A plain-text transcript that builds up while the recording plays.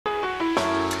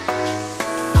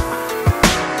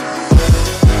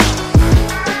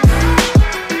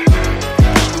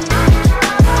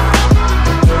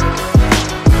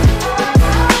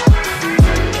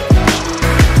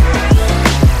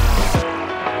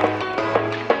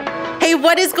Hey,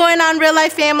 what is going on, real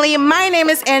life family? My name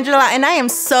is Angela, and I am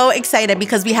so excited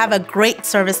because we have a great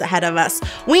service ahead of us.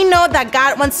 We know that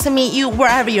God wants to meet you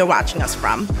wherever you're watching us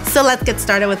from. So let's get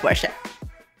started with worship.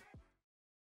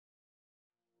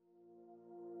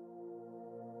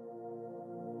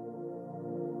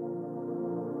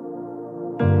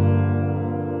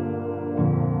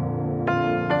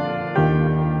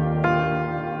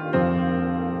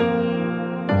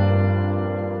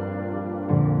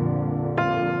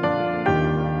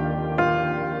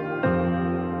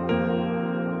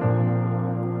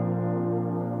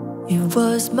 It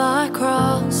was my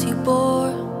cross you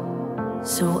bore,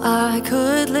 so I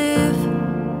could live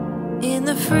in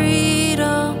the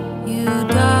freedom you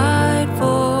died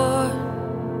for.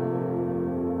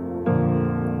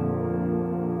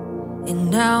 And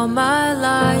now my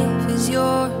life is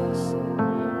yours,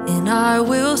 and I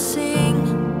will sing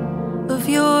of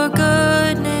your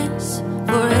goodness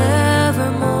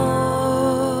forevermore.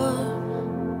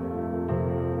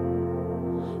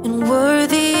 And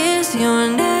worthy is your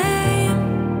name,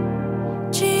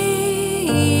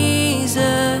 Jesus.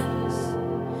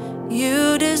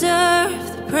 You deserve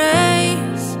the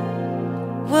praise.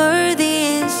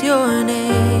 Worthy is your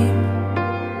name.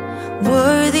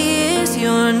 Worthy is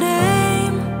your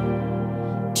name,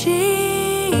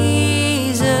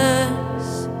 Jesus.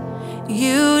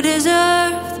 You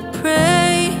deserve the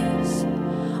praise.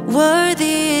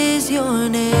 Worthy is your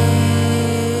name.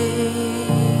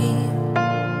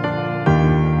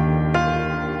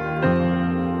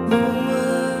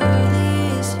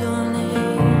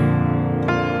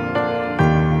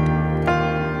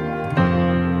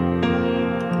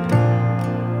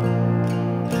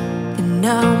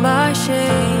 Now my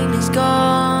shame is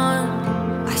gone.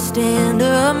 I stand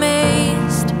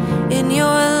amazed in your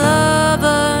love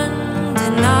undeniable.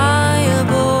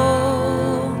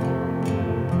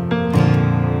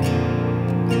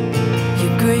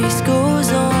 Your grace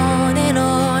goes on, and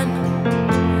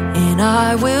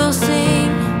I will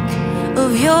sing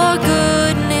of your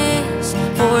goodness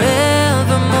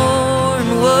forevermore.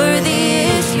 And worthy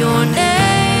is your name,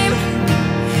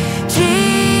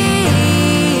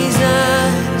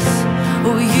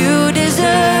 oh, you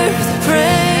deserve the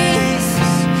praise.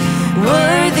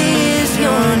 Worthy is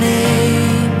your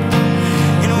name,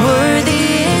 and worthy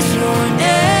is your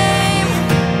name,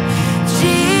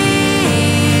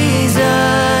 Jesus.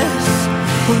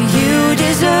 Oh, you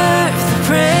deserve the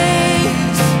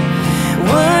praise.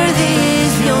 Worthy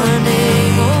is your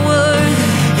name, oh, worthy,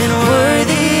 and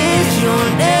worthy is your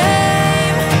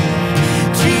name,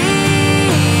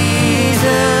 Jesus.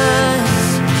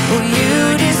 Oh, you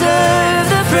deserve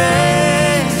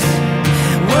praise.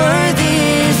 Worthy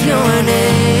is your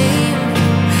name,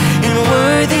 and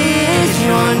worthy is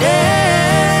your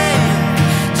name,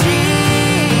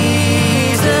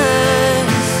 Jesus.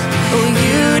 Oh,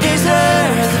 you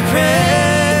deserve the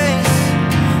praise.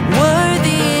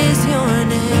 Worthy is your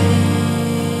name.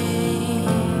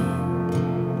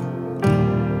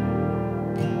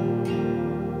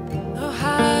 Oh,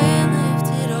 high and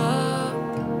lifted up,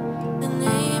 the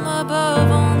name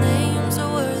above all names, a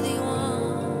worthy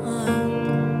one.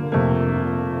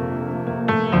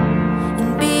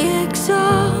 And be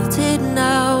exalted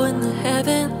now in the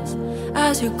heavens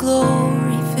as your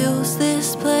glory fills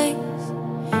this place.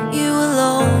 You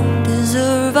alone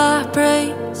deserve our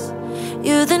praise.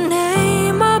 You're the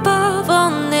name above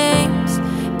all names.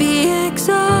 Be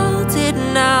exalted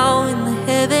now in the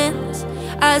heavens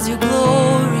as your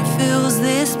glory fills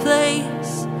this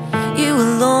place. You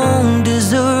alone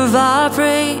deserve our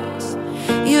praise.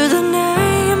 You're the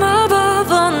name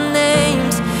above all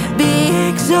names. Be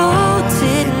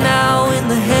exalted now in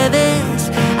the heavens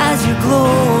as your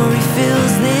glory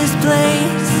fills this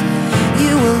place.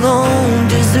 You alone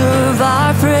deserve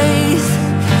our praise.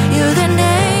 You're the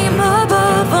name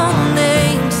above all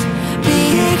names.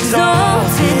 Be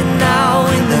exalted now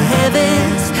in the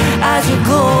heavens as your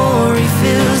glory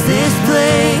fills this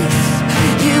place.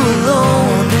 You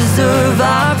alone deserve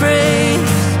our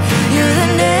praise. You're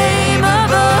the name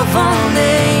above all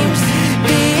names.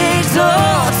 Be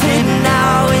exalted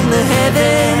now in the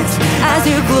heavens as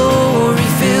your glory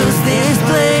fills this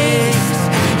place.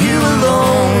 You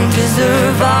alone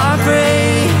deserve our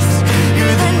praise.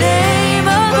 You're the name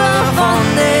above all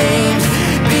names.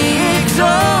 Be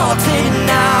exalted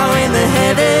now in the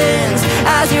heavens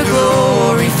as your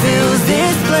glory fills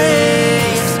this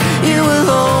place. You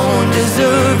alone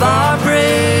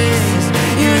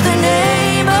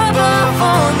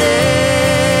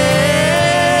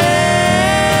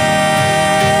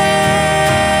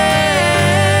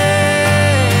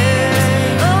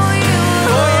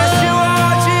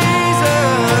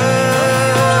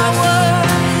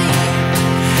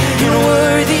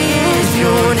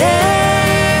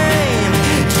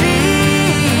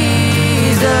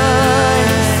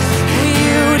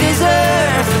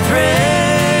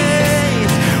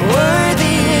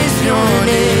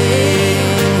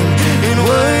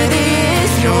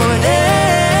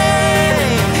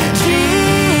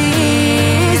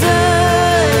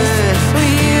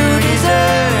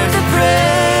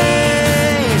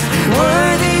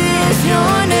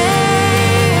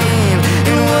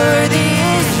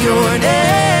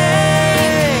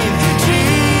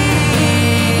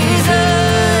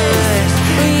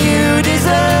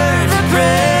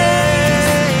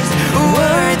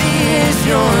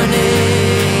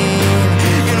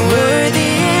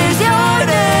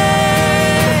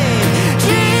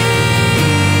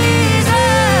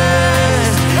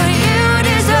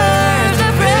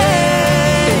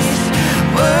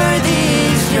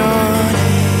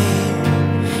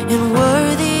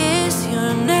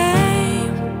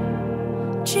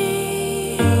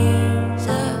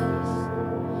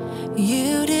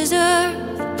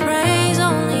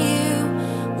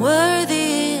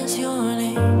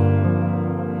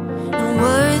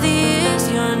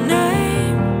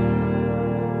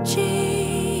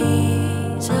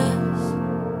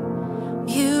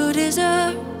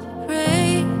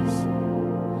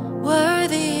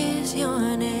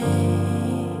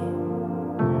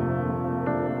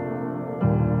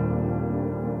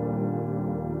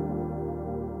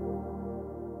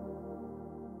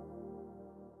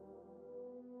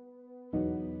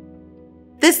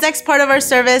This next part of our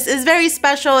service is very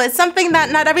special. It's something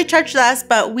that not every church does,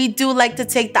 but we do like to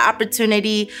take the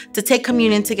opportunity to take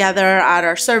communion together at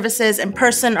our services in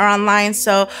person or online.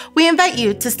 So we invite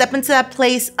you to step into that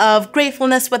place of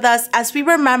gratefulness with us as we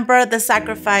remember the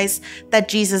sacrifice that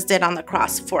Jesus did on the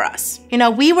cross for us. You know,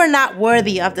 we were not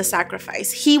worthy of the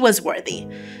sacrifice. He was worthy.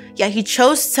 Yet he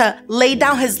chose to lay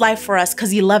down his life for us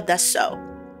because he loved us so.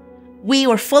 We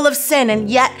were full of sin, and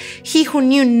yet he who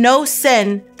knew no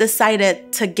sin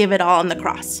decided to give it all on the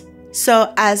cross.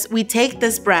 So as we take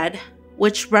this bread,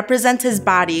 which represents his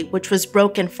body, which was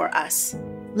broken for us,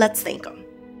 let's thank him.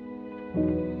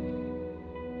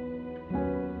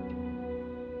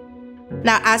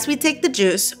 Now, as we take the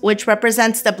juice, which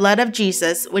represents the blood of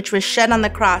Jesus, which was shed on the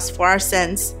cross for our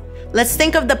sins, let's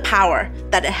think of the power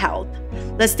that it held.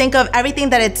 Let's think of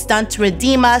everything that it's done to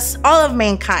redeem us, all of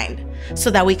mankind, so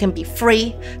that we can be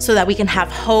free, so that we can have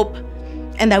hope,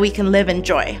 and that we can live in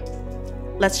joy.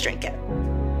 Let's drink it.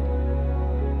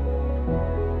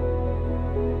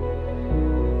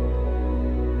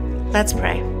 Let's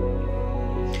pray.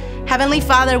 Heavenly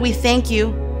Father, we thank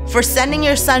you for sending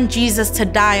your son Jesus to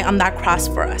die on that cross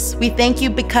for us. We thank you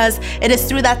because it is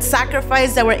through that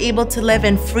sacrifice that we're able to live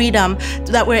in freedom,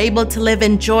 that we're able to live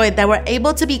in joy, that we're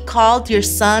able to be called your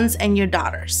sons and your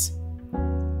daughters.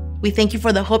 We thank you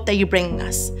for the hope that you're bringing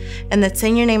us. And it's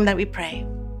in your name that we pray.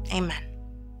 Amen.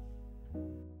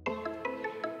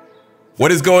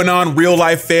 What is going on, Real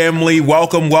Life family?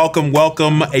 Welcome, welcome,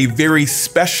 welcome. A very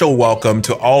special welcome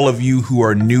to all of you who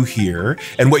are new here.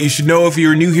 And what you should know if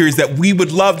you're new here is that we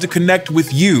would love to connect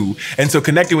with you. And so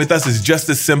connecting with us is just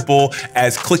as simple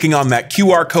as clicking on that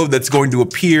QR code that's going to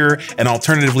appear. And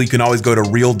alternatively, you can always go to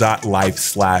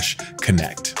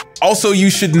real.life/connect. Also, you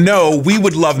should know we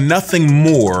would love nothing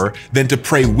more than to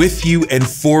pray with you and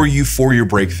for you for your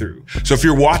breakthrough. So if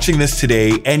you're watching this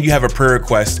today and you have a prayer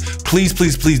request, please,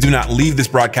 please, please do not leave this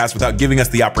broadcast without giving us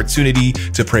the opportunity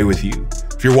to pray with you.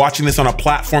 If you're watching this on a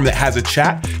platform that has a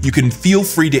chat, you can feel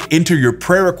free to enter your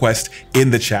prayer request in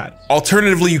the chat.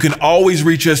 Alternatively, you can always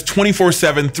reach us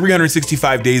 24/7,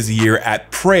 365 days a year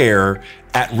at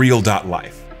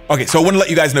prayer@real.life. Okay, so I want to let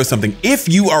you guys know something. If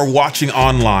you are watching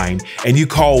online and you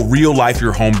call Real Life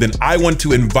your home, then I want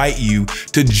to invite you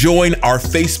to join our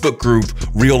Facebook group,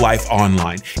 Real Life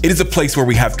Online. It is a place where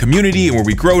we have community and where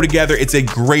we grow together. It's a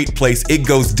great place. It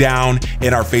goes down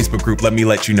in our Facebook group. Let me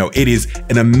let you know. It is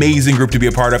an amazing group to be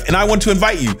a part of, and I want to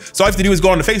invite you. So all you have to do is go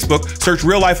onto Facebook, search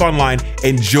Real Life Online,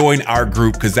 and join our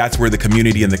group, because that's where the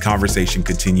community and the conversation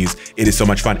continues. It is so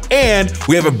much fun. And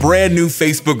we have a brand new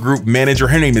Facebook group manager.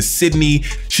 Her name is Sydney.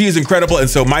 She is incredible. And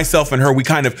so myself and her, we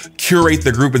kind of curate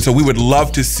the group. And so we would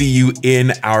love to see you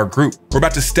in our group. We're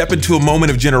about to step into a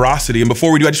moment of generosity. And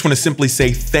before we do, I just want to simply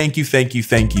say thank you, thank you,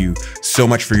 thank you so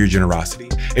much for your generosity.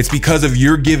 It's because of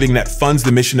your giving that funds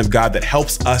the mission of God, that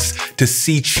helps us to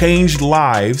see changed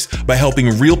lives by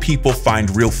helping real people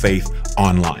find real faith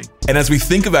online. And as we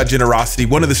think about generosity,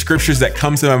 one of the scriptures that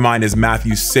comes to my mind is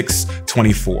Matthew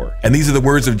 6:24. And these are the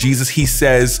words of Jesus. He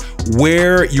says,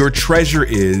 "Where your treasure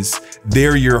is,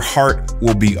 there your heart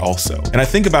will be also." And I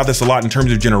think about this a lot in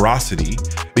terms of generosity,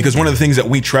 because one of the things that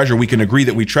we treasure, we can agree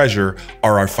that we treasure,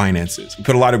 are our finances. We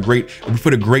put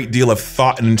a great deal of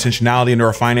thought and intentionality into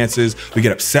our finances. We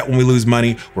get upset when we lose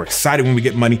money. We're excited when we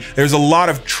get money. There's a lot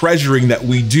of treasuring that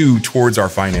we do towards our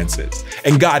finances.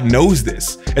 And God knows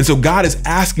this. And so God is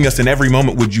asking us in every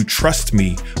moment, would you trust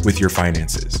me with your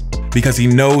finances? Because he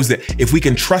knows that if we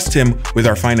can trust him with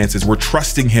our finances, we're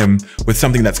trusting him with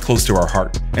something that's close to our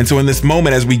heart. And so in this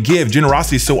moment, as we give,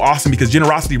 generosity is so awesome, because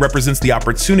generosity represents the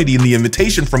opportunity and the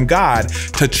invitation from God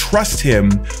to trust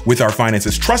him with our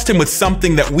finances, trust him with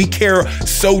something that we care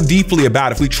so deeply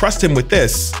about. If we trust him with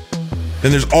this,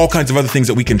 then there's all kinds of other things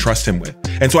that we can trust him with.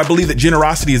 And so I believe that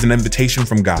generosity is an invitation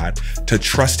from God to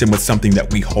trust him with something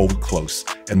that we hold close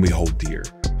and we hold dear.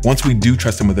 Once we do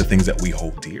trust him with the things that we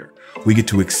hold dear, we get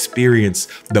to experience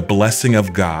the blessing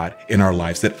of God in our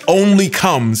lives that only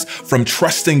comes from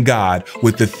trusting God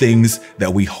with the things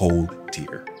that we hold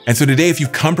dear. And so today, if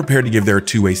you've come prepared to give, there are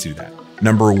two ways to do that.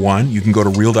 Number one, you can go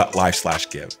to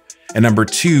real.life/give. And number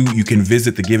two, you can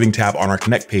visit the giving tab on our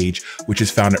Connect page, which is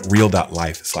found at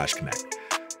real.life/connect.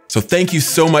 So thank you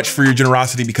so much for your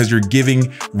generosity, because your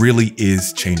giving really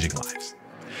is changing lives.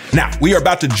 Now, we are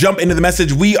about to jump into the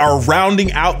message. We are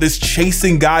rounding out this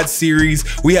Chasing God series.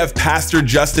 We have Pastor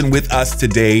Justin with us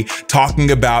today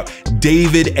talking about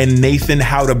David and Nathan,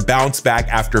 how to bounce back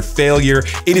after failure.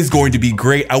 It is going to be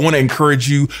great. I want to encourage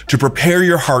you to prepare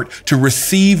your heart to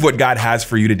receive what God has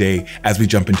for you today as we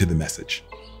jump into the message.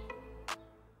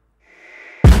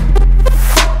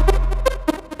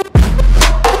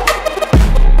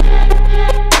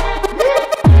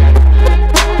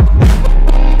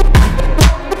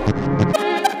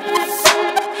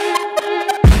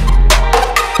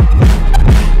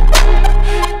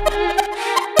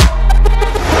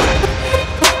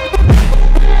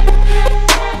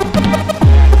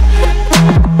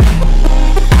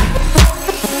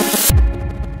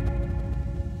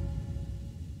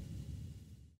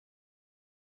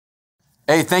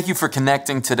 Hey, thank you for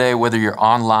connecting today, whether you're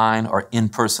online or in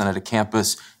person at a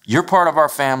campus. You're part of our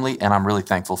family, and I'm really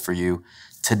thankful for you.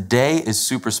 Today is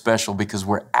super special because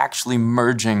we're actually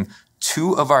merging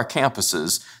two of our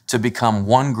campuses to become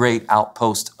one great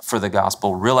outpost for the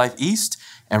gospel. Real Life East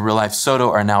and Real Life Soto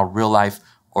are now Real Life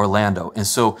Orlando. And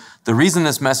so the reason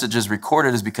this message is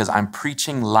recorded is because I'm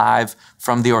preaching live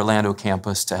from the Orlando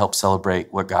campus to help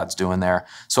celebrate what God's doing there.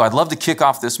 So I'd love to kick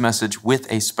off this message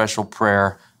with a special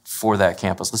prayer for that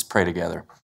campus. Let's pray together.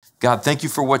 God, thank you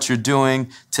for what you're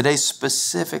doing. Today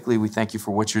specifically, we thank you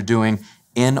for what you're doing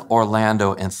in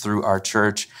Orlando and through our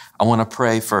church. I want to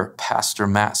pray for Pastor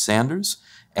Matt Sanders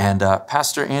and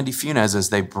Pastor Andy Funes as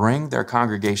they bring their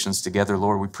congregations together.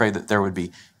 Lord, we pray that there would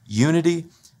be unity,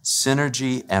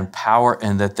 synergy, and power,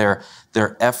 and that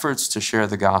their efforts to share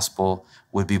the gospel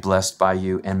would be blessed by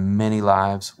you and many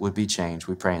lives would be changed.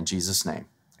 We pray in Jesus' name.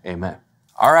 Amen.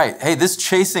 All right. Hey, this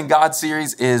Chasing God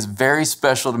series is very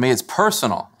special to me. It's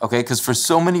personal, okay? Because for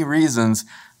so many reasons,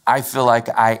 I feel like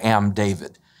I am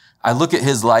David. I look at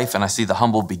his life and I see the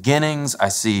humble beginnings. I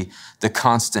see the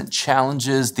constant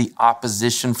challenges, the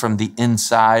opposition from the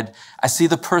inside. I see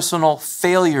the personal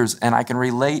failures, and I can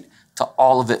relate to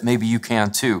all of it. Maybe you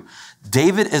can too.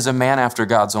 David is a man after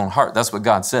God's own heart. That's what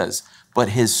God says. But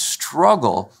his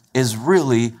struggle is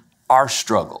really our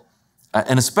struggle.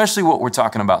 And especially what we're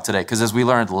talking about today, because as we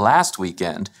learned last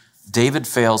weekend, David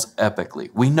fails epically.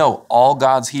 We know all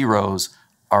God's heroes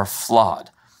are flawed.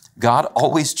 God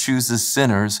always chooses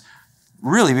sinners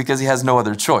really because he has no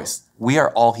other choice. We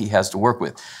are all he has to work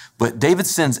with. But David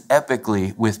sins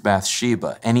epically with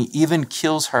Bathsheba, and he even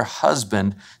kills her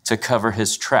husband to cover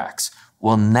his tracks.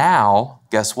 Well, now,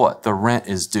 guess what? The rent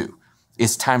is due.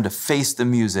 It's time to face the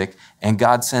music, and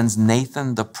God sends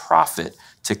Nathan the prophet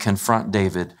to confront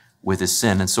David with his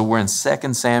sin. And so we're in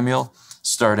 2 Samuel,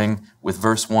 starting with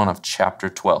verse 1 of chapter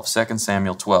 12. 2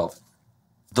 Samuel 12.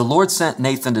 The Lord sent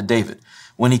Nathan to David.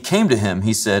 When he came to him,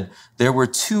 he said, there were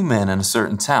two men in a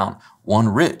certain town, one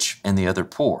rich and the other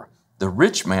poor. The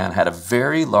rich man had a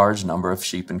very large number of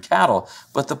sheep and cattle,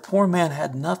 but the poor man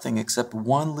had nothing except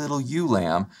one little ewe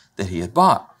lamb that he had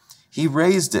bought. He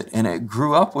raised it, and it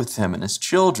grew up with him and his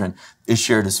children. It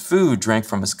shared his food, drank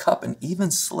from his cup, and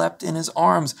even slept in his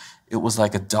arms. It was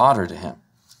like a daughter to him.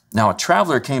 Now a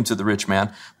traveler came to the rich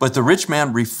man, but the rich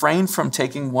man refrained from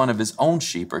taking one of his own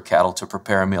sheep or cattle to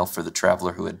prepare a meal for the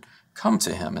traveler who had come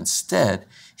to him. Instead,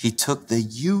 he took the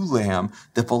ewe lamb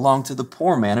that belonged to the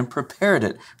poor man and prepared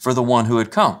it for the one who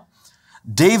had come.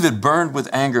 David burned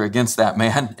with anger against that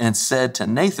man and said to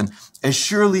Nathan, as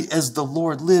surely as the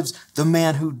Lord lives, the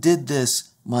man who did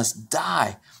this must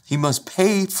die. He must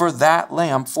pay for that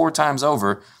lamb 4 times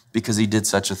over because he did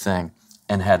such a thing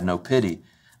and had no pity.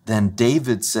 Then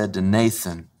David said to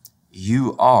Nathan,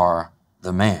 you are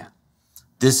the man.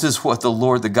 This is what the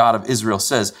Lord, the God of Israel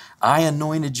says. I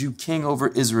anointed you king over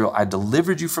Israel. I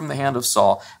delivered you from the hand of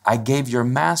Saul. I gave your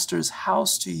master's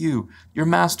house to you, your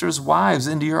master's wives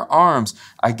into your arms.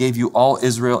 I gave you all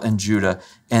Israel and Judah.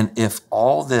 And if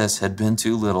all this had been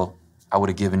too little, I would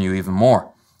have given you even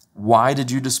more. Why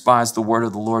did you despise the word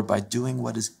of the Lord by doing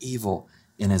what is evil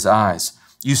in his eyes?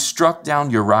 You struck down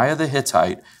Uriah the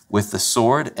Hittite with the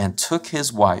sword and took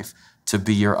his wife to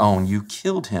be your own. You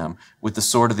killed him with the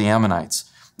sword of the Ammonites.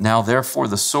 Now, therefore,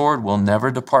 the sword will never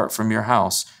depart from your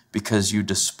house because you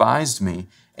despised me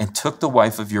and took the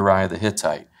wife of Uriah the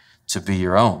Hittite to be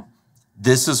your own.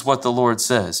 This is what the Lord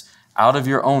says. Out of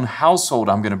your own household,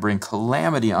 I'm going to bring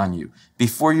calamity on you.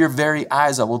 Before your very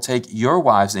eyes, I will take your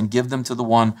wives and give them to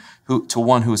one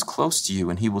who is close to you,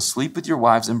 and he will sleep with your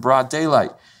wives in broad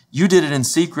daylight. You did it in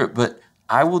secret, but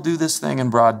I will do this thing in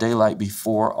broad daylight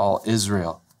before all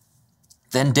Israel.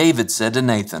 Then David said to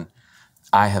Nathan,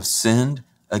 I have sinned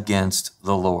against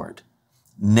the Lord.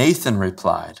 Nathan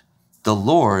replied, the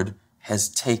Lord has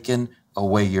taken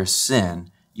away your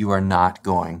sin. You are not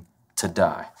going to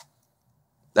die.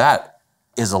 That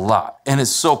is a lot, and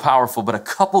it's so powerful, but a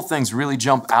couple things really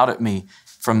jump out at me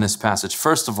from this passage.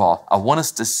 First of all, I want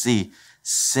us to see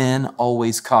sin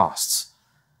always costs.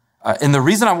 And the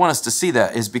reason I want us to see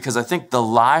that is because I think the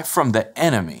lie from the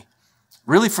enemy,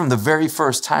 really from the very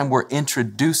first time we're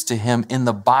introduced to him in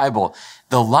the Bible,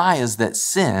 the lie is that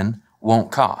sin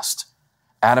won't cost.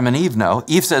 Adam and Eve know.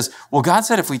 Eve says, well, God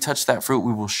said if we touch that fruit,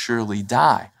 we will surely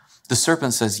die. The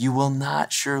serpent says, you will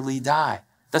not surely die.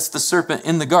 That's the serpent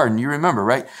in the garden. You remember,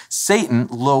 right? Satan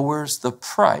lowers the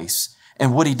price,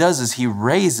 and what he does is he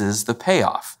raises the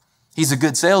payoff. He's a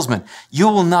good salesman. You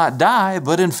will not die,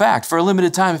 but in fact, for a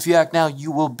limited time, if you act now,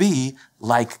 you will be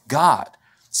like God.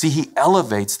 See, he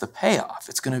elevates the payoff.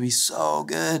 It's going to be so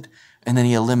good. And then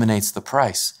he eliminates the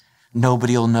price.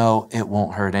 Nobody will know. It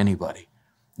won't hurt anybody.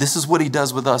 This is what he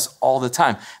does with us all the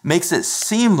time. Makes it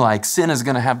seem like sin is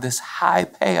going to have this high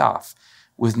payoff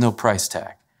with no price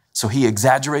tag. So he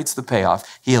exaggerates the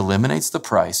payoff. He eliminates the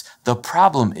price. The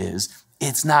problem is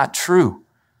it's not true.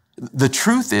 The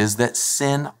truth is that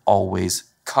sin always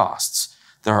costs.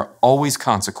 There are always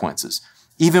consequences,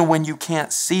 even when you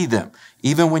can't see them,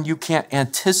 even when you can't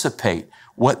anticipate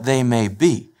what they may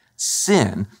be.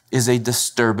 Sin is a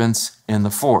disturbance in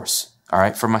the force, all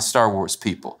right, for my Star Wars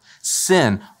people.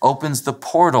 Sin opens the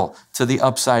portal to the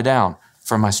upside down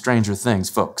for my Stranger Things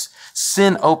folks.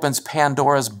 Sin opens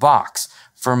Pandora's box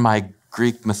for my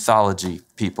Greek mythology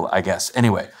people, I guess.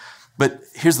 Anyway, but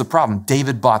here's the problem.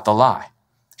 David bought the lie.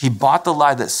 He bought the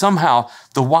lie that somehow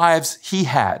the wives he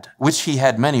had, which he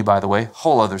had many, by the way,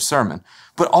 whole other sermon,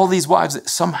 but all these wives, that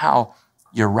somehow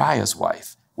Uriah's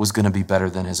wife was going to be better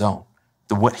than his own,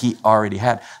 what he already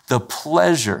had. The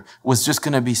pleasure was just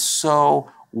going to be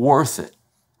so worth it,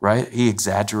 right? He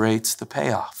exaggerates the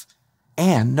payoff,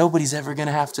 and nobody's ever going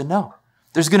to have to know.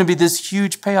 There's going to be this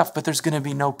huge payoff, but there's going to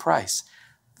be no price.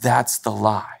 That's the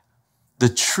lie. The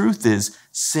truth is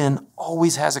sin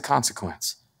always has a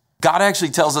consequence. God actually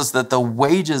tells us that the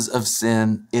wages of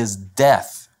sin is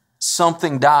death.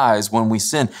 Something dies when we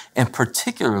sin, and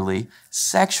particularly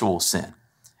sexual sin.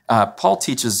 Paul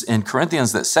teaches in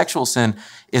Corinthians that sexual sin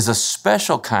is a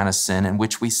special kind of sin in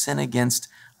which we sin against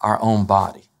our own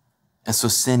body. And so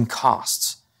sin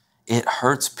costs. It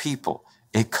hurts people.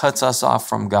 It cuts us off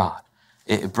from God.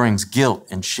 It brings guilt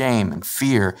and shame and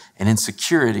fear and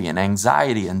insecurity and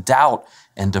anxiety and doubt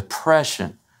and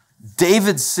depression.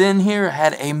 David's sin here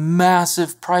had a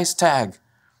massive price tag.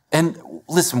 And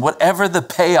listen, whatever the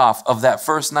payoff of that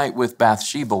first night with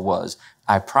Bathsheba was,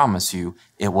 I promise you,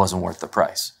 it wasn't worth the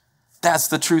price. That's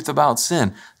the truth about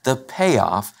sin. The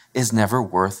payoff is never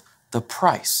worth the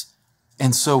price.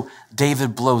 And so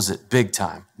David blows it big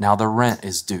time. Now the rent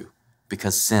is due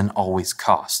because sin always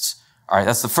costs. All right,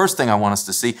 that's the first thing I want us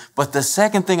to see. But the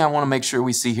second thing I want to make sure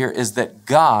we see here is that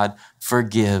God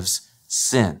forgives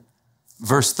sin.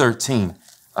 Verse 13,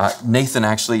 Nathan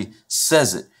actually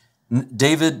says it.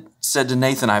 David said to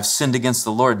Nathan, "I've sinned against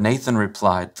the Lord." Nathan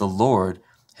replied, "The Lord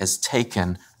has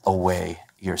taken away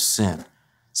your sin."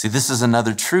 See, this is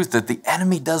another truth that the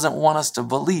enemy doesn't want us to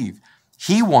believe.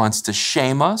 He wants to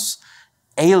shame us,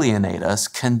 alienate us,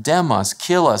 condemn us,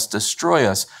 kill us, destroy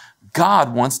us.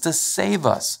 God wants to save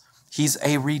us. He's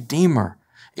a redeemer.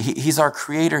 He's our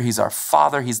creator. He's our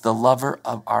father. He's the lover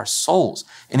of our souls.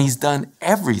 And he's done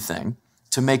everything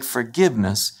to make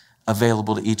forgiveness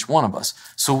available to each one of us.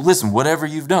 So listen, whatever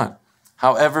you've done,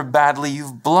 however badly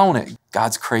you've blown it,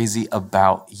 God's crazy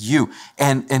about you.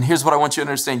 And here's what I want you to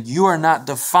understand. You are not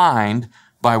defined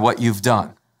by what you've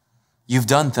done. You've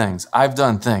done things. I've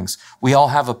done things. We all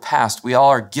have a past. We all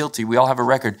are guilty. We all have a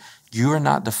record. You are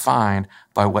not defined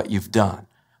by what you've done,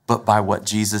 but by what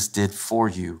Jesus did for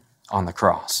you on the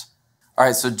cross. All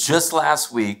right, so just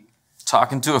last week,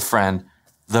 talking to a friend,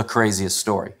 the craziest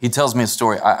story. He tells me a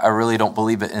story. I really don't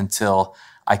believe it until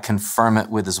I confirm it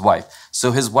with his wife.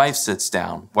 So his wife sits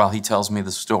down while he tells me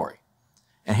the story.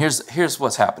 And here's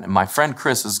what's happening. My friend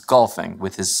Chris is golfing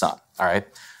with his son, all right?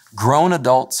 Grown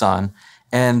adult son.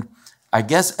 And I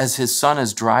guess as his son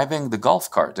is driving the golf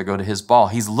cart to go to his ball,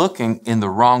 he's looking in the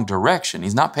wrong direction.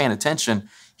 He's not paying attention.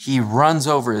 He runs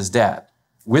over his dad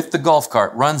with the golf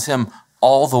cart, runs him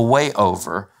all the way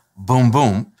over, boom,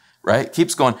 boom, right?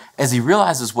 Keeps going. As he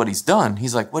realizes what he's done,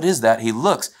 he's like, "What is that?" He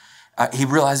looks, he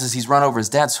realizes he's run over his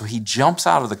dad, so he jumps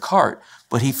out of the cart,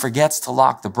 but he forgets to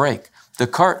lock the brake. The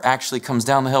cart actually comes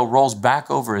down the hill, rolls back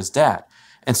over his dad.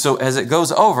 And so as it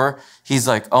goes over, he's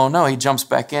like, "Oh no," he jumps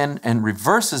back in and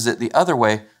reverses it the other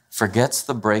way, forgets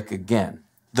the brake again.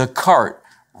 The cart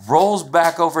rolls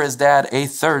back over his dad a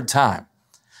third time.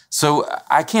 So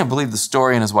I can't believe the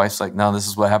story, and his wife's like, "No, this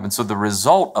is what happened." So the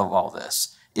result of all this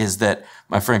is that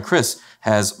my friend Chris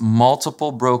has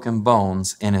multiple broken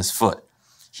bones in his foot.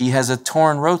 He has a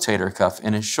torn rotator cuff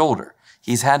in his shoulder.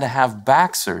 He's had to have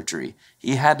back surgery.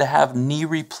 He had to have knee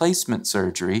replacement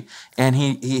surgery, and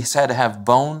he's had to have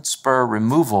bone spur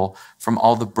removal from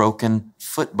all the broken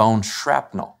foot bone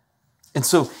shrapnel. And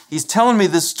so he's telling me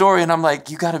this story, and I'm like,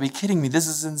 "You got to be kidding me. This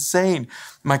is insane."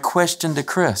 My question to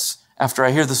Chris after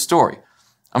I hear the story,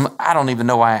 I don't even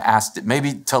know why I asked it,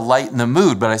 maybe to lighten the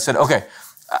mood, but I said, "Okay,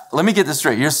 let me get this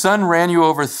straight. Your son ran you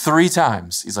over 3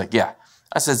 times. He's like, "Yeah."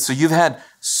 I said, "So you've had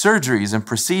surgeries and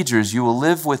procedures. You will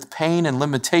live with pain and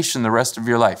limitation the rest of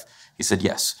your life." He said,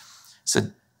 "Yes." I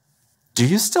said, "Do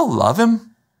you still love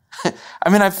him?" I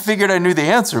mean, I figured I knew the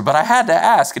answer, but I had to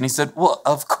ask. And he said, "Well,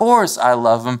 of course I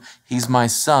love him. He's my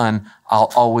son.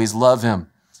 I'll always love him."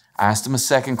 I asked him a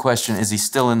second question. "Is he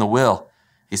still in the will?"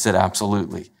 He said,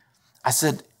 absolutely. I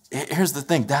said, here's the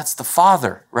thing, that's the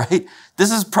Father, right?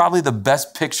 This is probably the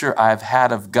best picture I've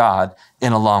had of God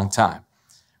in a long time.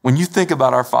 When you think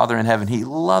about our Father in heaven, he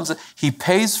loves it. He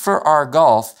pays for our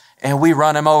golf and we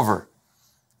run him over,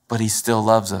 but he still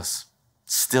loves us,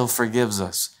 still forgives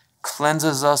us,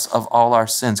 cleanses us of all our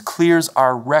sins, clears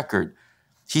our record.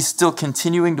 He's still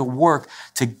continuing to work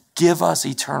to give us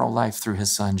eternal life through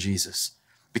his son, Jesus.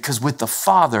 Because with the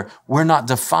Father, we're not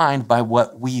defined by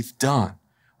what we've done.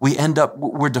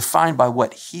 We're defined by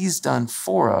what he's done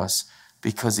for us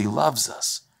because he loves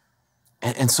us.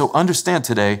 And so understand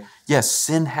today, yes,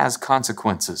 sin has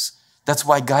consequences. That's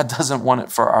why God doesn't want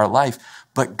it for our life,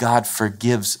 but God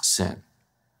forgives sin.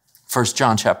 1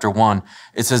 John chapter 1,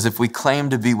 it says, if we claim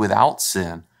to be without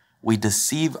sin, we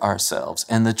deceive ourselves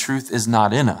and the truth is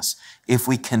not in us. If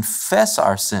we confess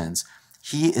our sins,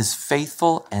 he is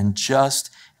faithful and just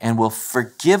and will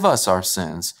forgive us our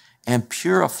sins and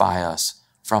purify us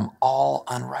from all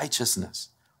unrighteousness.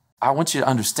 I want you to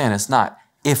understand it's not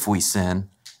if we sin,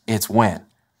 it's when.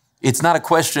 It's not a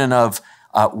question of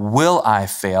will I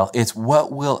fail? It's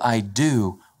what will I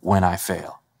do when I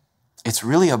fail? It's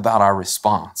really about our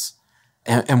response.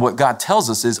 And what God tells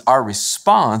us is our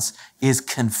response is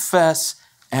confess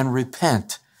and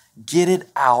repent. Get it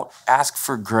out, ask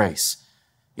for grace.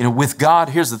 You know, with God,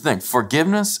 here's the thing,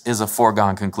 forgiveness is a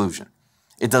foregone conclusion.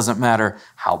 It doesn't matter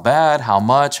how bad, how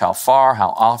much, how far, how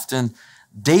often.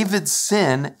 David's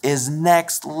sin is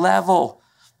next level.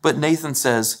 But Nathan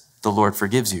says, the Lord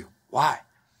forgives you. Why?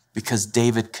 Because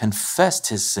David confessed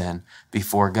his sin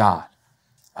before God.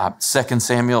 2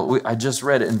 Samuel, I just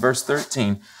read it in verse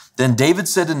 13. Then David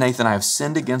said to Nathan, I have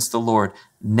sinned against the Lord.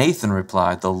 Nathan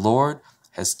replied, the Lord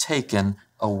has taken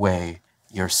away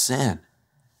your sin.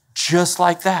 Just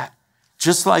like that.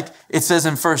 Just like it says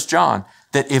in 1 John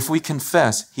that if we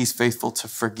confess, he's faithful to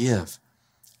forgive.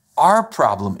 Our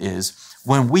problem is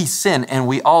when we sin, and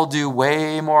we all do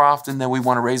way more often than we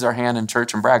want to raise our hand in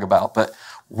church and brag about, but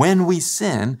when we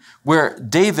sin, where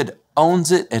David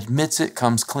owns it, admits it,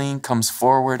 comes clean, comes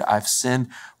forward, I've sinned,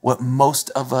 what most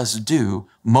of us do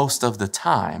most of the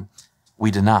time,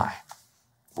 we deny.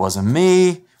 Wasn't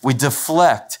me. We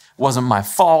deflect. Wasn't my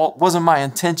fault. Wasn't my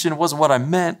intention. Wasn't what I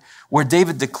meant. Where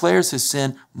David declares his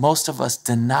sin, most of us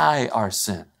deny our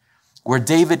sin. Where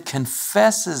David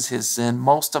confesses his sin,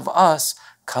 most of us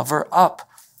cover up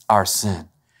our sin.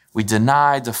 We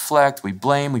deny, deflect, we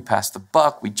blame, we pass the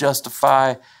buck, we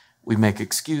justify, we make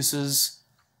excuses.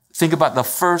 Think about the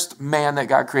first man that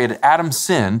God created. Adam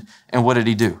sinned, and what did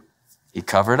he do? He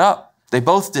covered up. They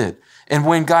both did. And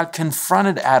when God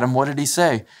confronted Adam, what did he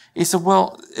say? He said,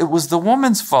 well, it was the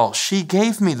woman's fault. She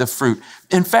gave me the fruit.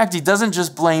 In fact, he doesn't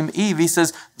just blame Eve. He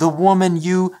says, the woman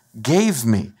you gave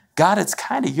me. God, it's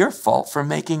kind of your fault for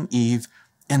making Eve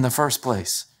in the first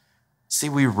place. See,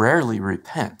 we rarely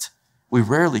repent. We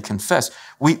rarely confess.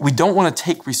 We don't want to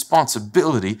take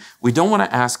responsibility. We don't want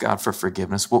to ask God for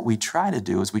forgiveness. What we try to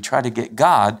do is we try to get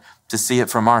God to see it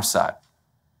from our side.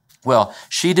 Well,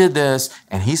 she did this,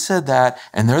 and he said that,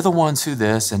 and they're the ones who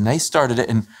this, and they started it.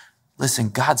 And listen,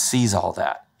 God sees all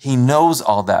that. He knows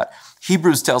all that.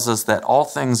 Hebrews tells us that all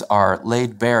things are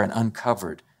laid bare and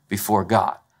uncovered before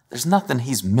God. There's nothing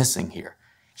he's missing here.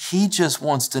 He just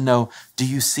wants to know, do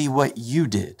you see what you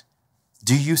did?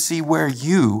 Do you see where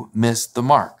you missed the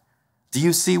mark? Do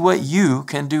you see what you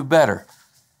can do better?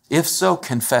 If so,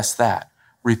 confess that.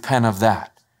 Repent of that.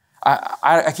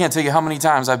 I can't tell you how many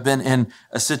times I've been in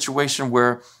a situation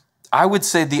where I would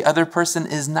say the other person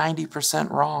is 90%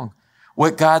 wrong.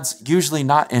 What God's usually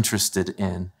not interested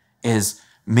in is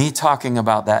me talking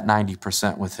about that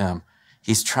 90% with him.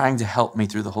 He's trying to help me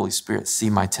through the Holy Spirit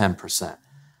see my 10%.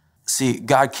 See,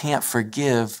 God can't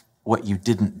forgive what you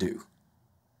didn't do.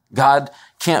 God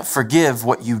can't forgive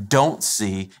what you don't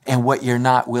see and what you're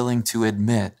not willing to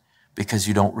admit because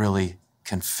you don't really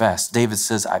confess. David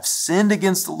says, I've sinned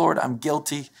against the Lord. I'm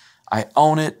guilty. I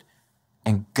own it.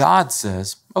 And God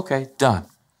says, okay, done.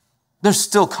 There's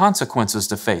still consequences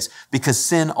to face because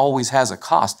sin always has a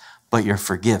cost, but you're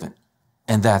forgiven.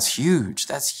 And that's huge.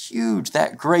 That's huge.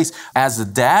 That grace. As a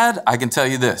dad, I can tell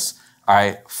you this. All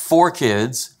right, 4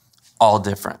 kids, all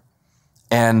different.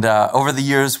 And over the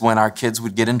years, when our kids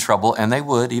would get in trouble, and they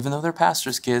would, even though they're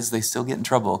pastors' kids, they still get in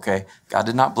trouble, okay? God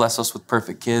did not bless us with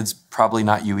perfect kids, probably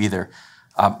not you either.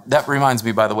 That reminds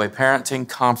me, by the way, parenting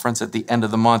conference at the end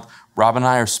of the month. Rob and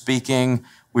I are speaking.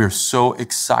 We are so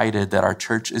excited that our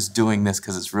church is doing this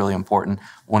because it's really important.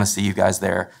 I want to see you guys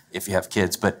there if you have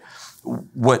kids. But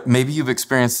what maybe you've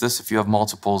experienced this if you have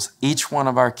multiples, each one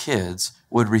of our kids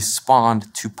would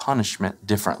respond to punishment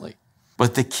differently.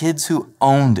 But the kids who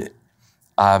owned it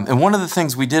And one of the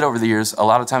things we did over the years, a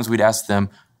lot of times we'd ask them,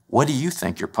 what do you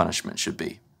think your punishment should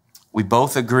be? We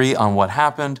both agree on what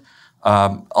happened.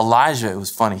 Elijah, it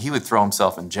was funny, he would throw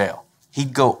himself in jail.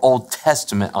 He'd go Old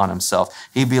Testament on himself.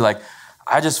 He'd be like,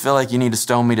 I just feel like you need to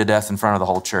stone me to death in front of the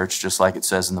whole church, just like it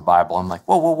says in the Bible. I'm like,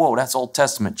 whoa, whoa, whoa, that's Old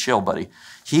Testament, chill, buddy.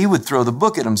 He would throw the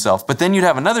book at himself. But then you'd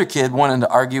have another kid wanting to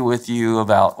argue with you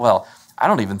about, well, I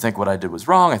don't even think what I did was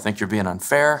wrong. I think you're being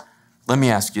unfair. Let me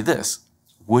ask you this.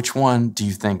 Which one do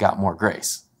you think got more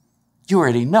grace? You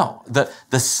already know.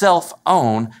 The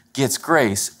self-own gets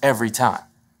grace every time.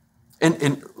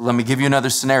 And let me give you another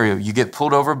scenario. You get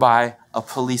pulled over by a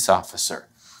police officer.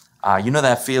 You know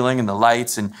that feeling and the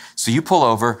lights, and so you pull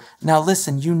over. Now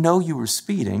listen, you know you were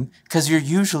speeding because you're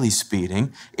usually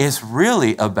speeding. It's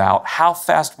really about how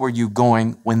fast were you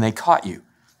going when they caught you.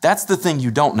 That's the thing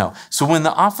you don't know. So when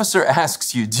the officer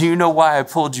asks you, do you know why I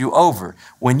pulled you over?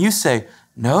 When you say,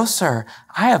 no, sir,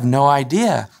 I have no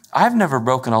idea. I've never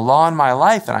broken a law in my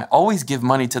life, and I always give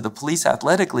money to the Police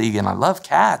Athletic League, and I love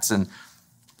cats, and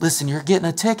listen, you're getting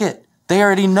a ticket. They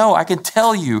already know. I can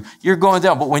tell you you're going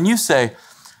down. But when you say,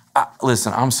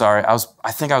 listen, I'm sorry.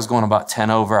 I think I was going about 10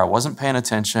 over. I wasn't paying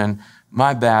attention.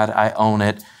 My bad. I own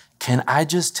it. Can I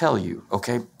just tell you,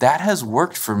 okay, that has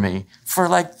worked for me for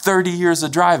like 30 years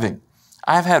of driving.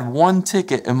 I've had one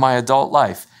ticket in my adult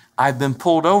life. I've been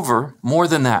pulled over more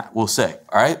than that, we'll say,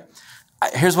 all right?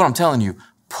 Here's what I'm telling you.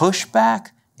 Pushback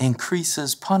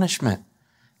increases punishment.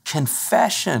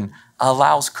 Confession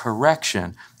allows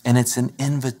correction, and it's an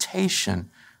invitation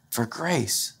for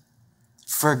grace.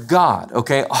 For God,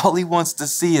 okay? All he wants to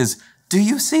see is, do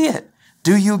you see it?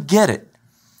 Do you get it?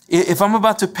 If I'm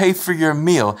about to pay for your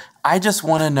meal, I just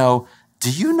want to know,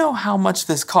 do you know how much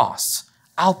this costs?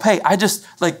 I'll pay.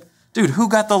 Dude, who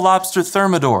got the lobster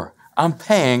thermidor? I'm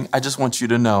paying. I just want you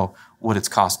to know what it's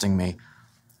costing me.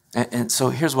 And so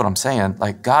here's what I'm saying.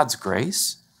 Like, God's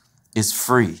grace is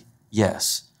free,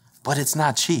 yes, but it's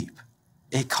not cheap.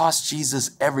 It cost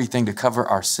Jesus everything to cover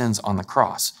our sins on the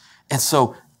cross. And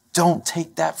so don't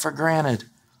take that for granted.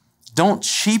 Don't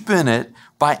cheapen it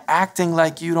by acting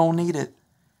like you don't need it,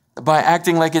 by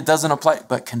acting like it doesn't apply,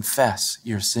 but confess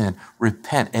your sin,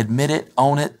 repent, admit it,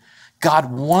 own it.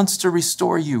 God wants to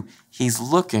restore you. He's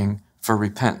looking for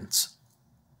repentance.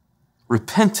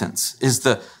 Repentance is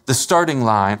the starting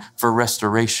line for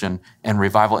restoration and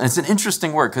revival. And it's an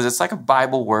interesting word because it's like a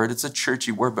Bible word. It's a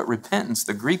churchy word, but repentance,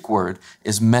 the Greek word,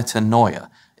 is metanoia.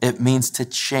 It means to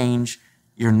change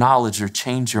your knowledge or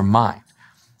change your mind.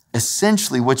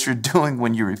 Essentially, what you're doing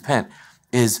when you repent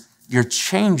is you're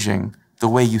changing the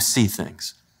way you see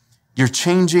things. You're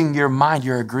changing your mind.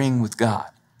 You're agreeing with God.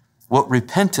 What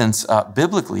repentance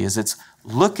biblically is, it's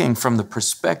looking from the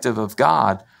perspective of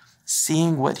God,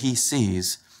 seeing what he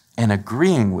sees and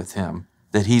agreeing with him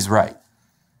that he's right.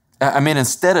 I mean,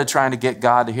 instead of trying to get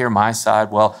God to hear my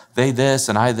side, well, they this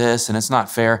and I this, and it's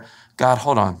not fair. God,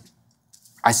 hold on.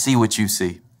 I see what you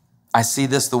see. I see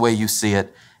this the way you see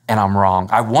it, and I'm wrong.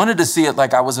 I wanted to see it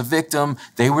like I was a victim.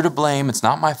 They were to blame. It's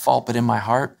not my fault, but in my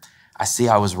heart, I see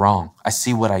I was wrong. I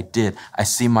see what I did. I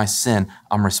see my sin.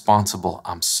 I'm responsible.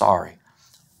 I'm sorry.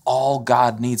 All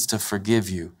God needs to forgive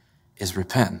you is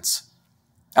repentance.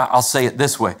 I'll say it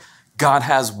this way. God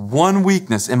has one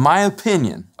weakness, in my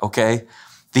opinion, okay?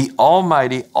 The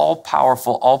almighty,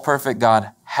 all-powerful, all-perfect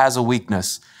God has a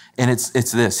weakness, and it's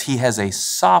this. He has a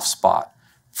soft spot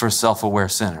for self-aware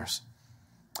sinners.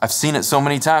 I've seen it so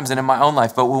many times and in my own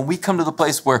life, but when we come to the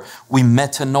place where we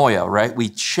metanoia, right? We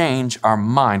change our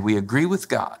mind. We agree with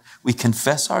God. We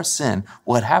confess our sin.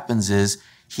 What happens is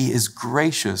he is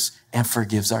gracious and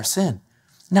forgives our sin.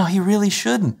 Now, he really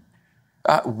shouldn't.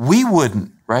 We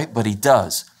wouldn't, right? But he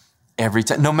does every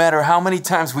time. No matter how many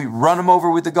times we run him over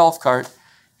with the golf cart,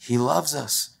 he loves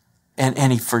us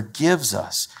and he forgives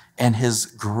us, and his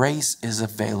grace is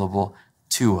available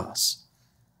to us.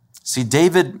 See,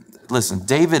 David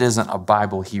isn't a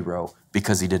Bible hero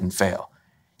because he didn't fail.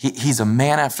 He's a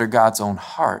man after God's own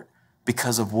heart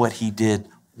because of what he did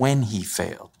when he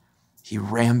failed. He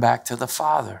ran back to the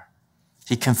Father.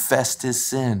 He confessed his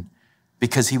sin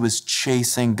because he was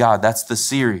chasing God. That's the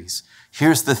series.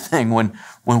 Here's the thing. When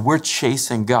we're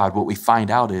chasing God, what we find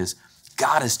out is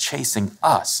God is chasing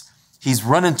us. He's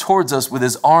running towards us with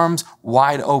his arms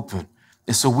wide open.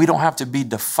 And so we don't have to be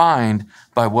defined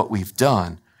by what we've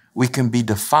done. We can be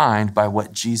defined by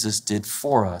what Jesus did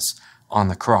for us on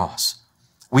the cross.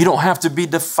 We don't have to be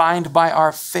defined by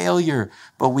our failure,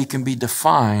 but we can be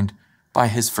defined by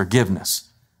his forgiveness.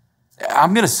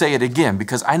 I'm going to say it again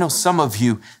because I know some of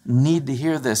you need to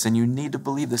hear this and you need to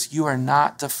believe this. You are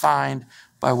not defined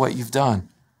by what you've done.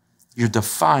 You're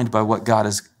defined by what God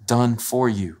has done for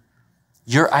you.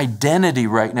 Your identity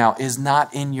right now is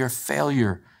not in your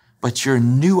failure, but your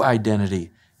new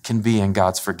identity can be in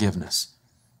God's forgiveness.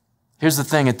 Here's the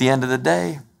thing, at the end of the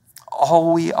day,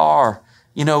 all we are,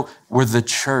 we're the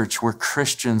church, we're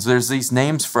Christians, there's these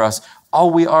names for us.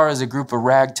 All we are is a group of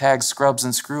ragtag scrubs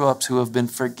and screw-ups who have been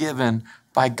forgiven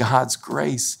by God's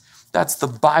grace. That's the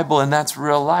Bible and that's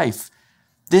real life.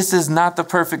 This is not the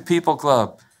Perfect People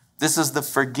Club. This is the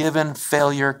Forgiven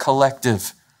Failure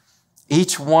Collective.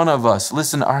 Each one of us,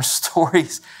 listen, our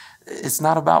stories, it's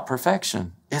not about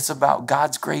perfection. It's about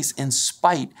God's grace in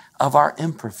spite of our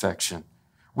imperfection.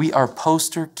 We are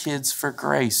poster kids for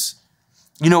grace.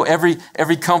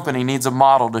 Every company needs a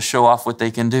model to show off what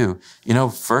they can do.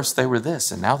 First they were this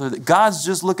and now they're that. God's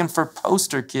just looking for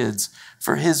poster kids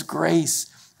for his grace.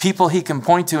 People he can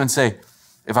point to and say,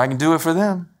 if I can do it for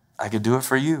them, I can do it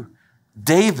for you.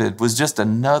 David was just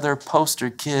another poster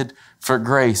kid for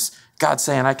grace. God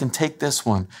saying, I can take this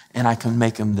one and I can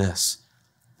make him this.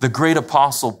 The great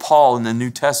apostle Paul in the New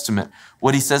Testament,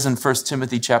 what he says in 1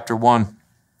 Timothy chapter 1,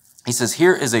 he says,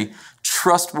 here is a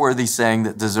trustworthy saying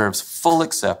that deserves full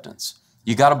acceptance.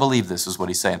 You got to believe this is what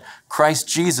he's saying. Christ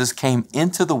Jesus came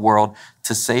into the world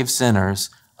to save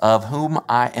sinners, of whom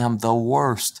I am the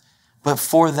worst. But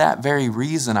for that very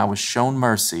reason, I was shown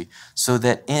mercy, so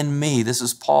that in me, this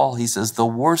is Paul, he says, the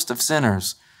worst of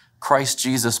sinners, Christ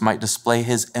Jesus might display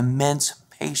his immense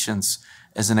patience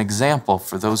as an example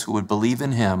for those who would believe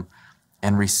in him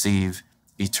and receive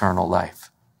eternal life.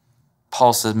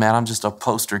 Paul said, man, I'm just a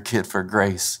poster kid for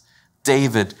grace.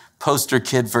 David, poster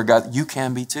kid for God. You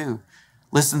can be too.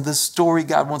 Listen, the story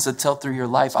God wants to tell through your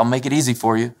life, I'll make it easy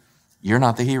for you. You're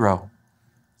not the hero.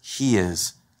 He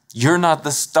is. You're not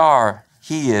the star.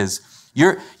 He is.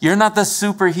 You're not the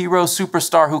superhero,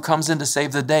 superstar who comes in to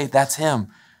save the day. That's him.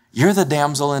 You're the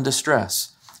damsel in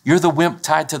distress. You're the wimp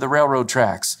tied to the railroad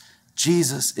tracks.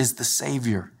 Jesus is the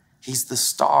Savior. He's the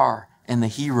star and the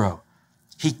hero.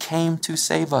 He came to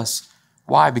save us.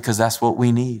 Why? Because that's what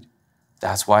we need.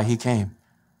 That's why he came.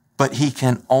 But he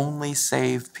can only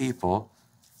save people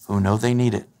who know they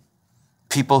need it.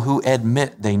 People who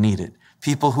admit they need it.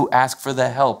 People who ask for the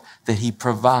help that he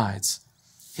provides.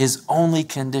 His only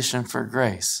condition for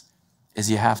grace is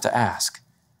you have to ask.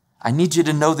 I need you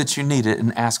to know that you need it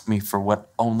and ask me for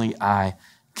what only I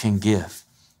can give.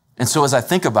 And so as I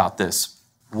think about this,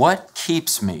 what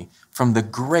keeps me from the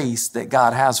grace that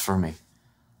God has for me?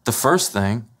 The first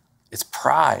thing, it's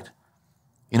pride.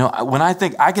 When I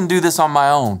think I can do this on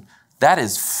my own, that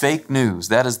is fake news.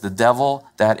 That is the devil.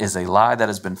 That is a lie that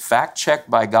has been fact-checked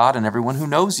by God and everyone who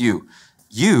knows you.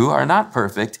 You are not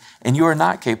perfect and you are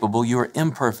not capable. You are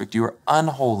imperfect. You are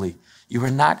unholy. You are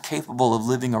not capable of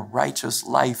living a righteous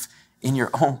life in your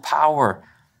own power.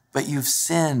 But you've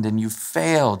sinned and you've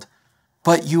failed.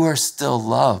 But you are still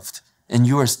loved and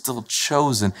you are still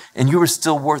chosen and you are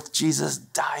still worth Jesus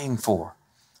dying for.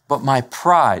 But my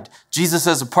pride, Jesus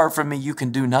says, apart from me, you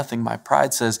can do nothing. My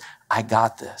pride says, I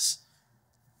got this.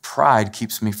 Pride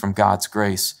keeps me from God's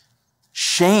grace.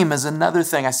 Shame is another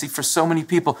thing I see for so many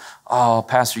people. Oh,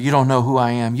 Pastor, you don't know who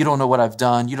I am. You don't know what I've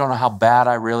done. You don't know how bad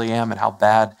I really am and how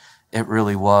bad it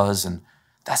really was. And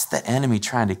that's the enemy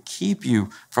trying to keep you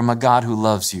from a God who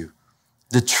loves you.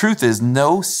 The truth is,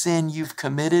 no sin you've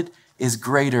committed is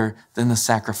greater than the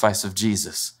sacrifice of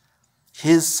Jesus.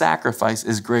 His sacrifice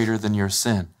is greater than your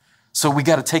sin. So we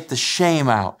got to take the shame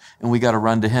out and we got to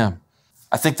run to him.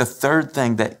 I think the third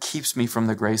thing that keeps me from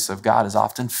the grace of God is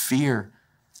often fear.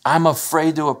 I'm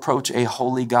afraid to approach a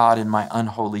holy God in my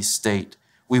unholy state.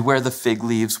 We wear the fig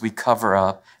leaves, we cover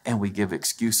up, and we give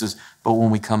excuses. But when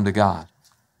we come to God,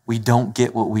 we don't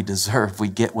get what we deserve. We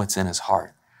get what's in his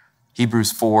heart.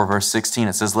 Hebrews 4, verse 16,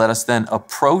 it says, let us then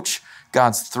approach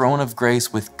God's throne of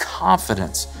grace with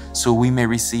confidence so we may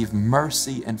receive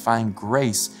mercy and find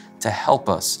grace to help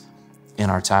us in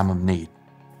our time of need.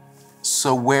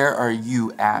 So where are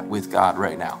you at with God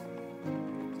right now?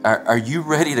 Are you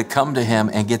ready to come to him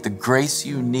and get the grace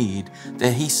you need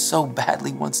that he so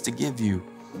badly wants to give you?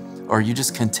 Or are you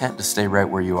just content to stay right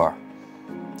where you are?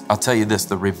 I'll tell you this,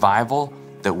 the revival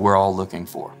that we're all looking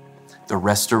for, the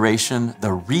restoration,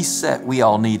 the reset we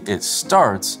all need, it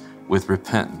starts with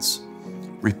repentance.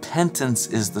 Repentance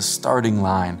is the starting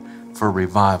line for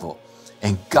revival.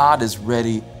 And God is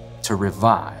ready to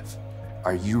revive.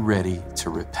 Are you ready to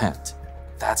repent?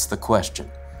 That's the question.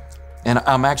 And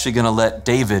I'm actually going to let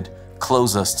David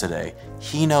close us today.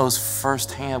 He knows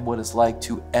firsthand what it's like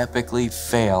to epically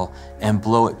fail and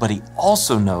blow it, but he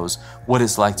also knows what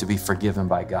it's like to be forgiven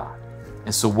by God.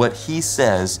 And so what he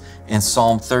says in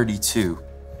Psalm 32,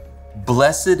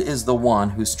 blessed is the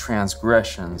one whose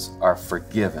transgressions are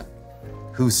forgiven,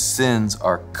 whose sins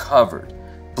are covered.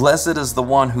 Blessed is the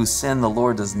one whose sin the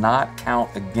Lord does not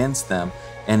count against them,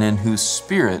 and in whose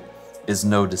spirit is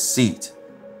no deceit.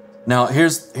 Now,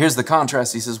 here's the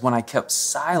contrast. He says, when I kept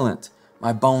silent,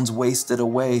 my bones wasted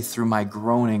away through my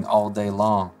groaning all day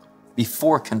long.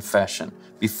 Before confession,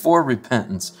 before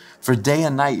repentance, for day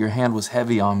and night your hand was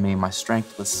heavy on me. My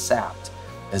strength was sapped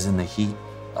as in the heat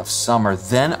of summer.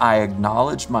 Then I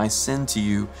acknowledged my sin to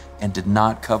you and did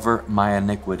not cover my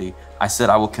iniquity. I said,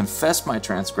 I will confess my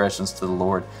transgressions to the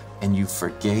Lord, and you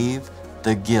forgave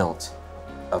the guilt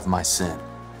of my sin.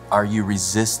 Are you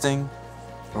resisting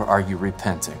or are you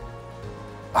repenting?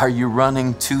 Are you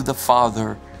running to the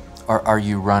Father or are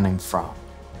you running from?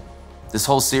 This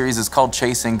whole series is called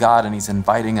Chasing God, and he's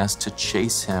inviting us to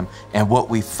chase him. And what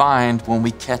we find when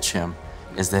we catch him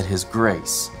is that his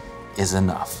grace is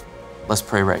enough. Let's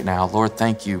pray right now. Lord,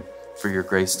 thank you for your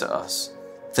grace to us.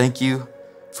 Thank you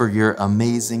for your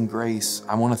amazing grace.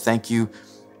 I want to thank you.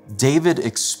 David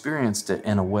experienced it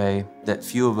in a way that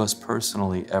few of us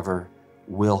personally ever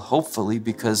will, hopefully,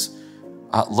 because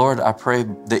Lord, I pray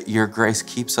that your grace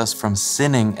keeps us from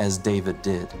sinning as David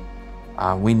did.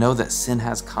 We know that sin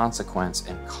has consequence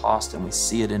and cost, and we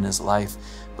see it in his life.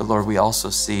 But Lord, we also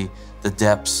see the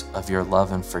depths of your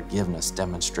love and forgiveness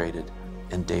demonstrated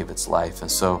in David's life.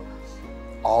 And so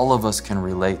all of us can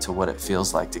relate to what it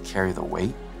feels like to carry the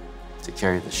weight, to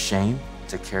carry the shame,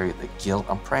 to carry the guilt.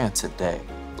 I'm praying today,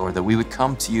 Lord, that we would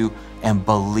come to you and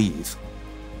believe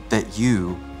that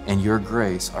you and your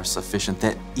grace are sufficient,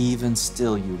 that even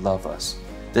still you love us,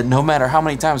 that no matter how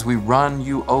many times we run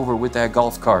you over with that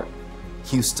golf cart,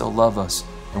 you still love us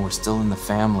and we're still in the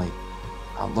family.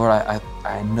 Lord,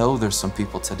 I know there's some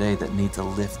people today that need to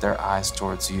lift their eyes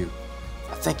towards you.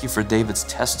 I thank you for David's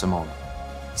testimony.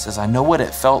 He says, I know what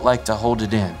it felt like to hold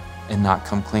it in and not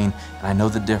come clean, and I know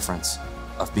the difference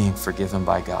of being forgiven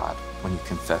by God when you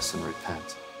confess and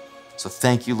repent. So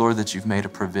thank you, Lord, that you've made a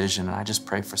provision, and I just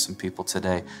pray for some people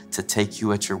today to take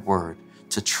you at your word,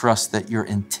 to trust that your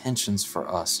intentions for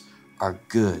us are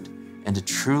good, and to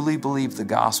truly believe the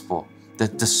gospel,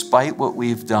 that despite what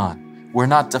we've done, we're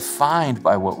not defined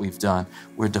by what we've done,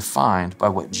 we're defined by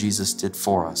what Jesus did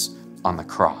for us on the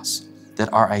cross.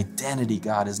 That our identity,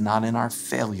 God, is not in our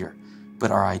failure,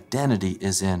 but our identity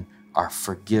is in our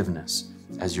forgiveness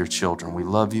as your children. We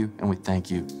love you and we thank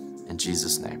you in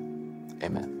Jesus' name.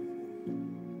 Amen.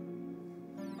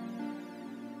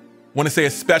 Want to say a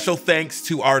special thanks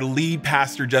to our lead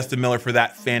pastor, Justin Miller, for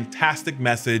that fantastic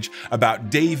message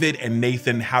about David and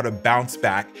Nathan, how to bounce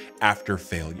back after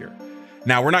failure.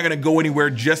 Now, we're not going to go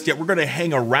anywhere just yet. We're going to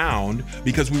hang around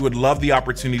because we would love the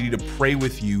opportunity to pray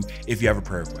with you if you have a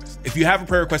prayer request. If you have a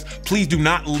prayer request, please do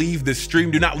not leave this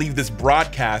stream, do not leave this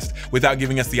broadcast without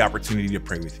giving us the opportunity to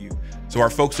pray with you. So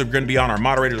our folks are going to be on, our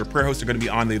moderators or prayer hosts are going to be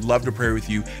on. They'd love to pray with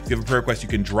you. If you have a prayer request, you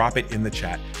can drop it in the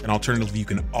chat. And alternatively, you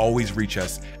can always reach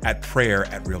us at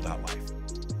prayer@real.life.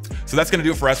 So that's going to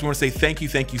do it for us. We want to say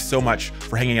thank you so much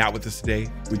for hanging out with us today.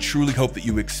 We truly hope that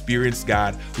you experienced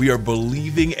God. We are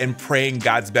believing and praying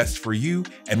God's best for you,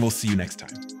 and we'll see you next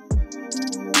time.